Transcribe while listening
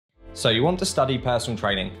So you want to study personal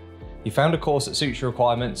training. You found a course that suits your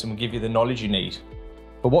requirements and will give you the knowledge you need.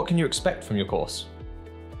 But what can you expect from your course?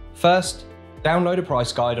 First, download a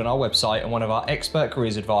price guide on our website and one of our expert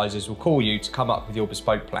careers advisors will call you to come up with your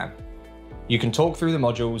bespoke plan. You can talk through the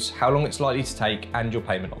modules, how long it's likely to take, and your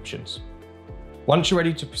payment options. Once you're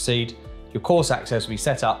ready to proceed, your course access will be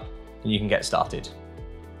set up and you can get started.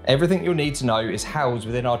 Everything you'll need to know is housed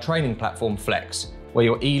within our training platform Flex, where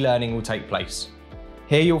your e-learning will take place.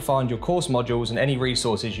 Here you'll find your course modules and any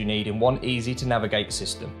resources you need in one easy to navigate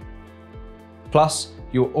system. Plus,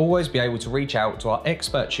 you'll always be able to reach out to our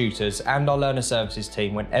expert tutors and our learner services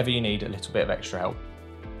team whenever you need a little bit of extra help.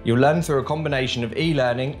 You'll learn through a combination of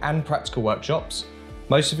e-learning and practical workshops.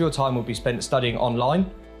 Most of your time will be spent studying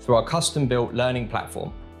online through our custom-built learning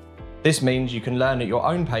platform. This means you can learn at your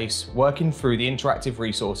own pace, working through the interactive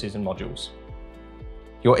resources and modules.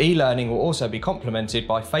 Your e-learning will also be complemented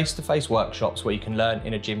by face-to-face workshops where you can learn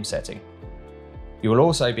in a gym setting. You will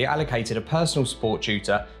also be allocated a personal support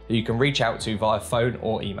tutor who you can reach out to via phone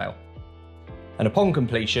or email. And upon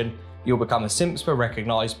completion, you'll become a CIMSPA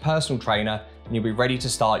recognised personal trainer and you'll be ready to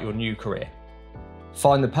start your new career.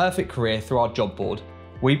 Find the perfect career through our job board.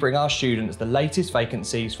 We bring our students the latest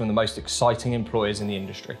vacancies from the most exciting employers in the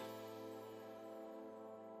industry.